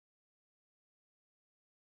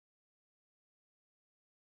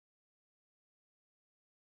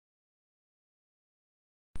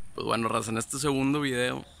Pues bueno, raza, en este segundo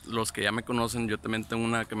video, los que ya me conocen, yo también tengo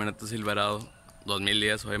una camioneta Silverado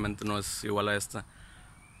 2010, obviamente no es igual a esta,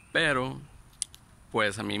 pero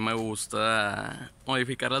pues a mí me gusta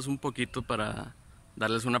modificarlas un poquito para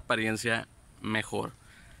darles una apariencia mejor.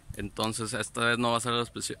 Entonces esta vez no va a ser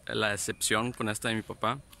la excepción con esta de mi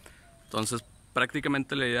papá. Entonces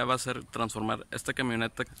prácticamente la idea va a ser transformar esta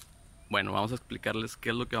camioneta. Bueno, vamos a explicarles qué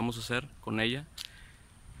es lo que vamos a hacer con ella.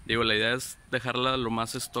 Digo, la idea es dejarla lo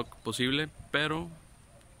más stock posible, pero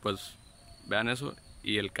pues vean eso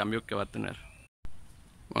y el cambio que va a tener.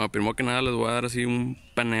 Bueno, primero que nada les voy a dar así un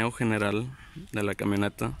paneo general de la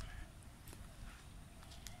camioneta,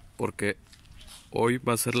 porque hoy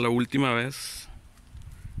va a ser la última vez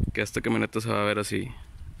que esta camioneta se va a ver así.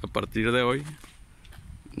 A partir de hoy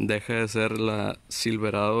deja de ser la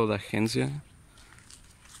Silverado de agencia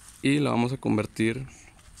y la vamos a convertir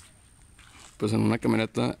pues en una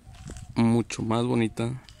camioneta mucho más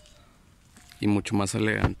bonita y mucho más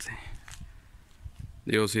elegante.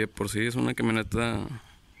 Digo, sí, de por sí es una camioneta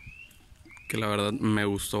que la verdad me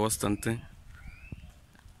gustó bastante,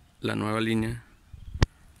 la nueva línea.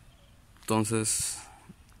 Entonces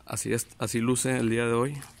así es, así luce el día de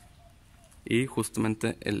hoy. Y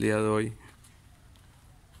justamente el día de hoy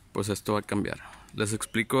pues esto va a cambiar. Les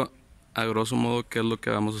explico a grosso modo qué es lo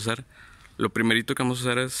que vamos a hacer. Lo primerito que vamos a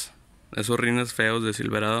hacer es esos rines feos de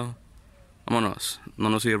Silverado. Vámonos, no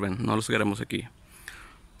nos sirven, no los queremos aquí.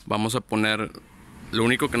 Vamos a poner, lo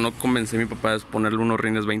único que no convencí a mi papá es ponerle unos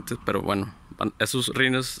rines 20, pero bueno, esos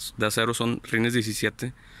rines de acero son rines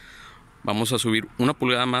 17. Vamos a subir una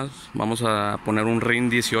pulgada más, vamos a poner un rin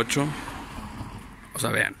 18. O sea,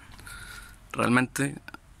 vean, realmente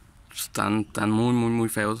están muy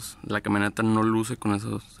feos. La camioneta no luce con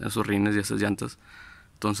esos rines y esas llantas.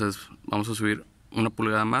 Entonces vamos a subir una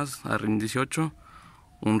pulgada más a rin 18.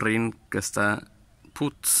 Un rin que está,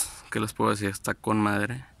 que les puedo decir, está con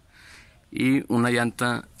madre. Y una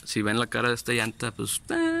llanta, si ven la cara de esta llanta, pues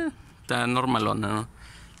está normalona, ¿no?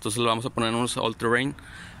 Entonces le vamos a poner unos all terrain.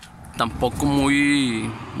 Tampoco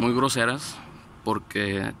muy groseras,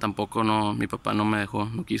 porque tampoco mi papá no me dejó,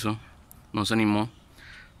 no quiso, no se animó.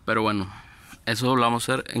 Pero bueno, eso lo vamos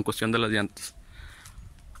a hacer en cuestión de las llantas.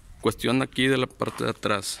 Cuestión aquí de la parte de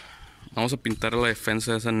atrás. Vamos a pintar la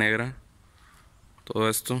defensa esa negra. Todo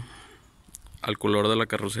esto al color de la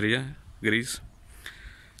carrocería, gris.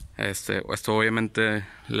 Esto obviamente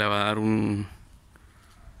le va a dar una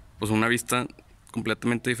vista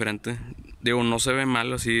completamente diferente. Digo, no se ve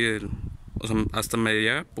mal así, o sea, hasta me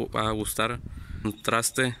llega a gustar un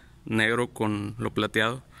contraste negro con lo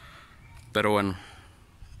plateado. Pero bueno,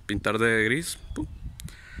 pintar de gris.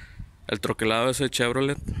 El troquelado ese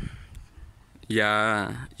Chevrolet,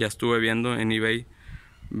 ya estuve viendo en eBay,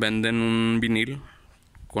 venden un vinil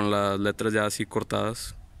con las letras ya así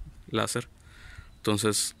cortadas, láser.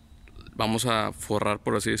 Entonces vamos a forrar,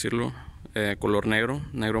 por así decirlo, color negro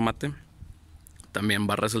mate. También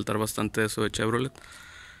va a resaltar bastante eso de Chevrolet.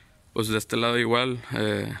 Pues de este lado igual,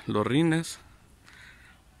 los rines.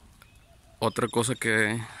 Otra cosa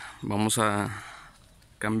que vamos a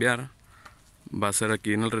cambiar va a ser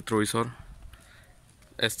aquí en el retrovisor.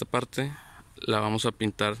 Esta parte la vamos a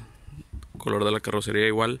pintar color de la carrocería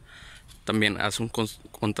igual. También hace un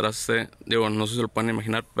contraste, digo, no sé si se lo pueden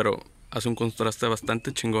imaginar, pero hace un contraste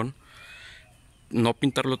bastante chingón. No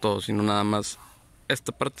pintarlo todo, sino nada más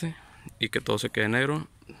esta parte y que todo se quede negro,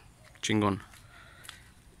 chingón.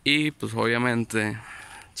 Y pues obviamente,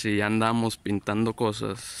 si ya andamos pintando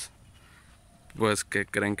cosas, pues ¿qué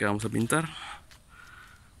creen que vamos a pintar?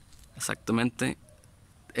 Exactamente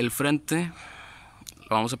el frente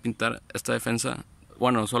lo vamos a pintar, esta defensa,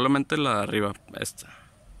 bueno, solamente la de arriba, esta,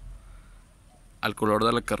 al color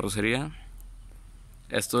de la carrocería.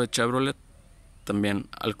 Esto de Chevrolet también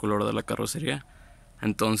al color de la carrocería.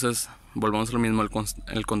 Entonces volvemos a lo mismo,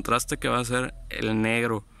 el contraste que va a ser el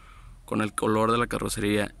negro con el color de la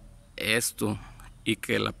carrocería, esto, y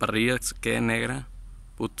que la parrilla quede negra.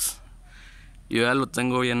 Yo ya lo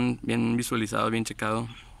tengo bien visualizado, bien checado.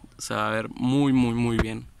 Se va a ver muy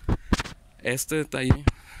bien. Este detalle,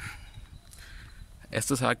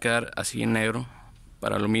 esto se va a quedar así en negro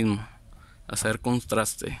para lo mismo, hacer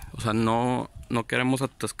contraste. O sea, no queremos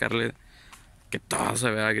atascarle que todo se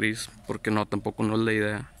vea gris, porque tampoco no es la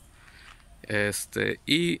idea.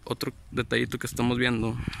 Y otro detallito que estamos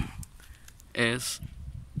viendo es,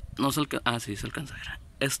 sí se alcanza a ver.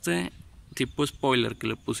 Este tipo de spoiler que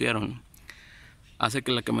le pusieron hace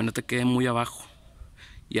que la camioneta quede muy abajo.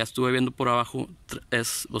 Ya estuve viendo por abajo,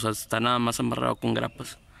 está nada más amarrado con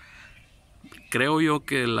grapas. Creo yo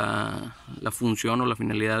que la función o la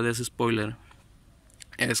finalidad de ese spoiler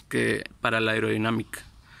es que para la aerodinámica.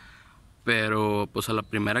 pero pues a la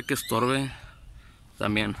primera que estorbe,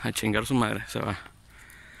 también a chingar su madre se va.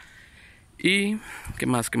 Y qué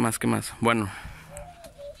más. Bueno,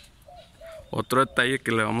 otro detalle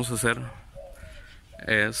que le vamos a hacer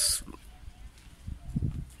es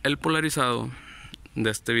el polarizado de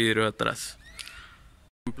este vidrio de atrás.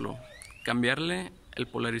 Por ejemplo, cambiarle el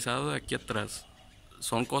polarizado de aquí atrás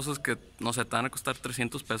son cosas que, no sé, te van a costar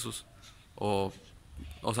 300 pesos. O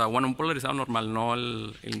sea, bueno, un polarizado normal, no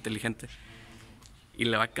el inteligente. Y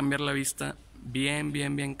le va a cambiar la vista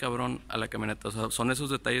bien cabrón a la camioneta. O sea, son esos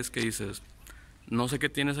detalles que dices, no sé qué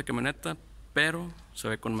tiene esa camioneta, pero se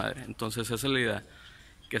ve con madre. Entonces esa es la idea,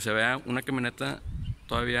 que se vea una camioneta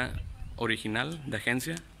todavía original, de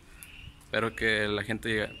agencia, pero que la gente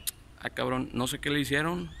diga, ah cabrón, no sé qué le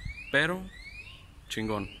hicieron, pero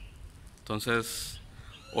chingón. Entonces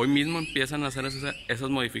hoy mismo empiezan a hacer esas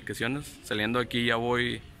modificaciones. Saliendo aquí ya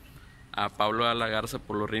voy a Pablo a la Garza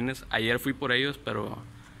por los rines. Ayer fui por ellos, pero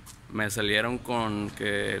me salieron con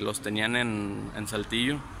que los tenían en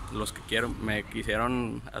Saltillo. Los que quiero, me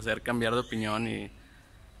quisieron hacer cambiar de opinión y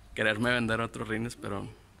quererme vender otros rines, pero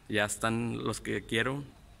ya están los que quiero.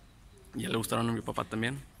 Ya le gustaron a mi papá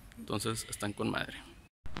también, entonces están con madre.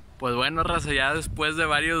 Pues bueno, raza, ya después de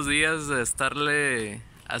varios días de estarle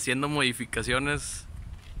haciendo modificaciones,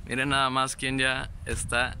 miren nada más quién ya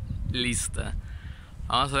está lista.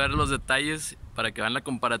 Vamos a ver los detalles para que vean la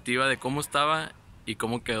comparativa de cómo estaba y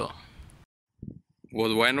cómo quedó.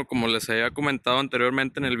 Pues bueno, como les había comentado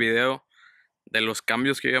anteriormente en el video, de los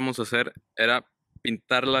cambios que íbamos a hacer era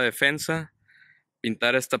pintar la defensa,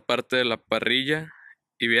 pintar esta parte de la parrilla,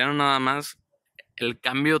 y vieron nada más el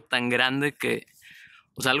cambio tan grande que,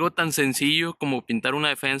 o sea, algo tan sencillo como pintar una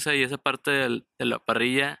defensa y esa parte de la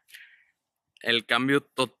parrilla, el cambio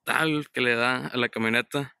total que le da a la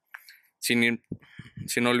camioneta, sin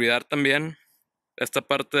olvidar también esta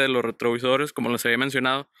parte de los retrovisores, como les había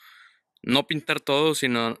mencionado. No pintar todo,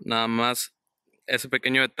 sino nada más ese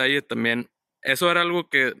pequeño detalle también. Eso era algo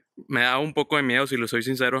que me daba un poco de miedo, si lo soy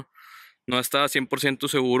sincero. No estaba 100%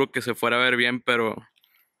 seguro que se fuera a ver bien, pero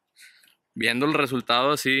viendo el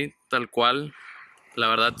resultado así, tal cual, la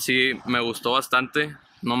verdad sí me gustó bastante.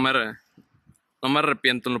 No me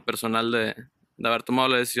arrepiento en lo personal de haber tomado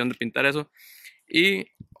la decisión de pintar eso. Y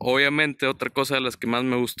obviamente otra cosa de las que más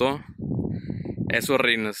me gustó, esos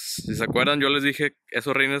rines. Si se acuerdan, yo les dije,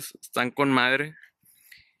 esos rines están con madre.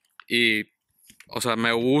 Y, o sea,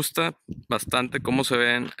 me gusta bastante cómo se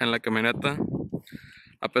ven en la camioneta.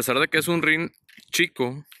 A pesar de que es un rin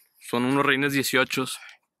chico, son unos rines 18.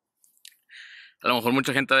 A lo mejor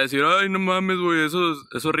mucha gente va a decir, ay, no mames, güey,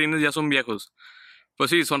 esos rines ya son viejos. Pues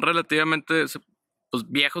sí, son relativamente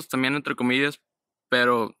pues, viejos también, entre comillas.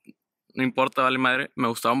 Pero no importa, vale madre. Me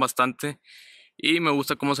gustaron bastante. Y me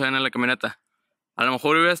gusta cómo se ven en la camioneta. A lo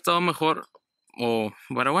mejor hubiera estado mejor, o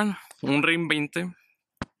bueno, un RIN 20,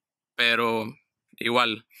 pero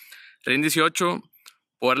igual, RIN 18,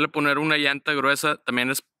 poderle poner una llanta gruesa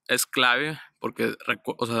también es clave, porque,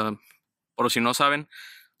 o sea, por si no saben,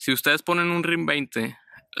 si ustedes ponen un RIN 20,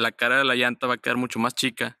 la cara de la llanta va a quedar mucho más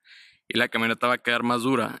chica y la camioneta va a quedar más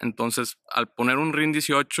dura. Entonces, al poner un RIN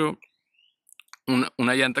 18,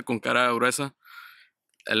 una llanta con cara gruesa,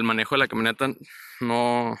 el manejo de la camioneta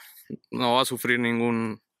no va a sufrir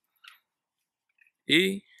ningún.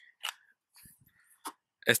 Y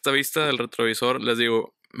esta vista del retrovisor, les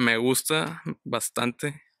digo, me gusta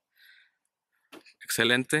bastante.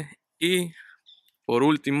 Excelente. Y por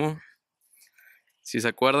último, si se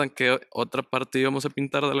acuerdan que otra parte íbamos a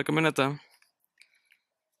pintar de la camioneta,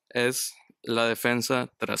 es la defensa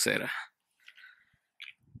trasera.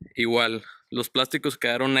 Igual, los plásticos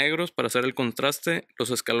quedaron negros para hacer el contraste, los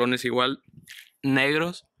escalones igual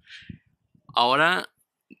negros. Ahora,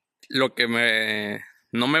 lo que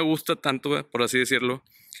no me gusta tanto, por así decirlo,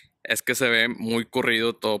 es que se ve muy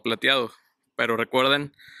corrido todo plateado. Pero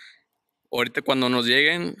recuerden, ahorita cuando nos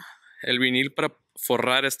lleguen el vinil para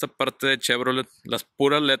forrar esta parte de Chevrolet, las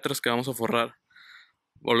puras letras que vamos a forrar,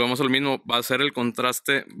 volvemos al mismo, va a ser el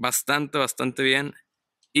contraste bastante bien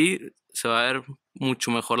y se va a ver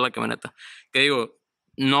mucho mejor la camioneta. Que digo,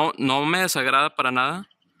 no me desagrada para nada,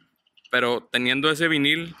 pero teniendo ese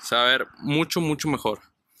vinil se va a ver mucho mejor.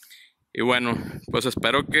 Y bueno, pues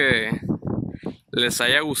espero que les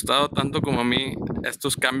haya gustado tanto como a mí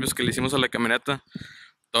estos cambios que le hicimos a la camioneta.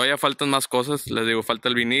 Todavía faltan más cosas, les digo, falta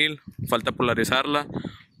el vinil, falta polarizarla,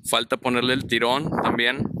 falta ponerle el tirón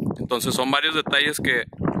también. Entonces son varios detalles que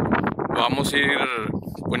vamos a ir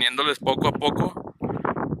poniéndoles poco a poco,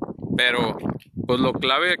 pero pues lo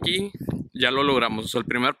clave aquí ya lo logramos. O sea, el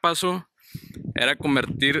primer paso era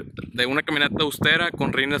convertir de una camioneta austera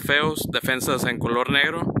con rines feos, defensas en color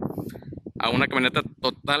negro, a una camioneta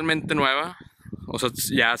totalmente nueva. O sea,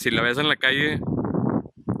 ya si la ves en la calle,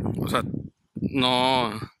 o sea,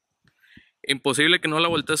 no, imposible que no la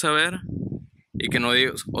voltees a ver y que no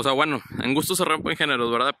digas, o sea, bueno, en gusto se rompen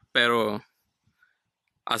géneros, ¿verdad? Pero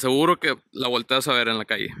aseguro que la volteas a ver en la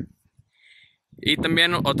calle. Y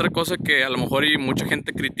también otra cosa que a lo mejor y mucha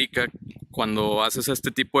gente critica cuando haces este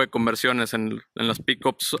tipo de conversiones en las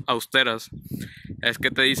pickups austeras, es que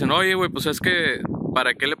te dicen, oye, güey, pues es que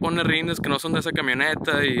 ¿para qué le pones rines que no son de esa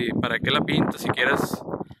camioneta? ¿Y para qué la pintas si quieres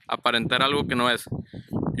aparentar algo que no es?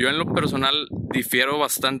 Yo en lo personal difiero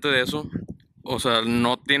bastante de eso. O sea,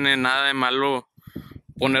 no tiene nada de malo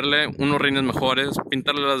ponerle unos rines mejores,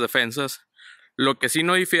 pintarle las defensas. Lo que sí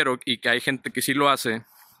no difiero, y que hay gente que sí lo hace,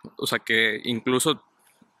 o sea que incluso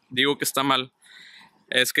digo que está mal,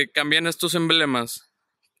 es que cambian estos emblemas.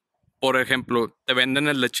 Por ejemplo, te venden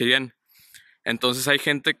el de Cheyenne. Entonces hay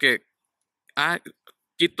gente que,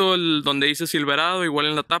 quito el donde dice Silverado igual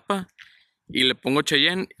en la tapa y le pongo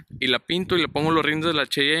Cheyenne y la pinto y le pongo los rines de la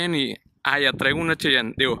Cheyenne y ya traigo una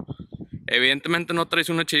Cheyenne. Digo, evidentemente no traes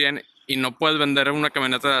una Cheyenne y no puedes vender una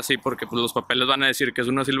camioneta así porque pues, los papeles van a decir que es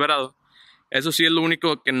una Silverado. Eso sí es lo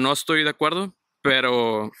único que no estoy de acuerdo,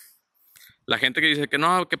 pero la gente que dice que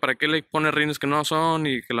no, que para qué le pone rines que no son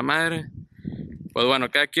y que la madre, pues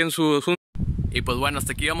bueno, cada quien su... Y pues bueno,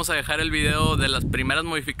 hasta aquí vamos a dejar el video de las primeras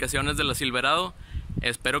modificaciones de la Silverado.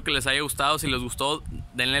 Espero que les haya gustado. Si les gustó,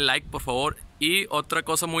 denle like por favor. Y otra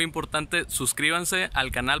cosa muy importante, suscríbanse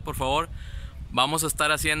al canal por favor. Vamos a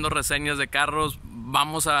estar haciendo reseñas de carros,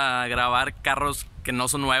 vamos a grabar carros que no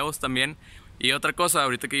son nuevos también. Y otra cosa,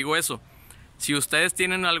 ahorita que digo eso, si ustedes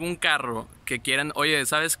tienen algún carro que quieran, oye,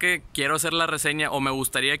 ¿sabes qué? Quiero hacer la reseña o me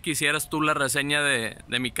gustaría que hicieras tú la reseña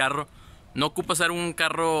de mi carro. No ocupa ser un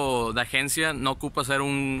carro de agencia, no ocupa ser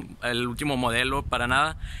el último modelo, para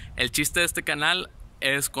nada. El chiste de este canal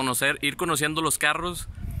es ir conociendo los carros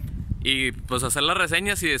y pues hacer las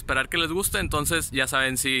reseñas y esperar que les guste. Entonces ya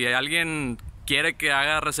saben, si alguien quiere que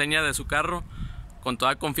haga reseña de su carro, con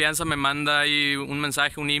toda confianza me manda ahí un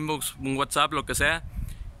mensaje, un inbox, un WhatsApp, lo que sea.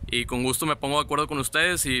 Y con gusto me pongo de acuerdo con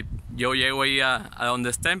ustedes y yo llego ahí a donde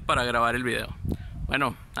estén para grabar el video.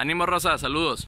 Bueno, ánimo raza, saludos.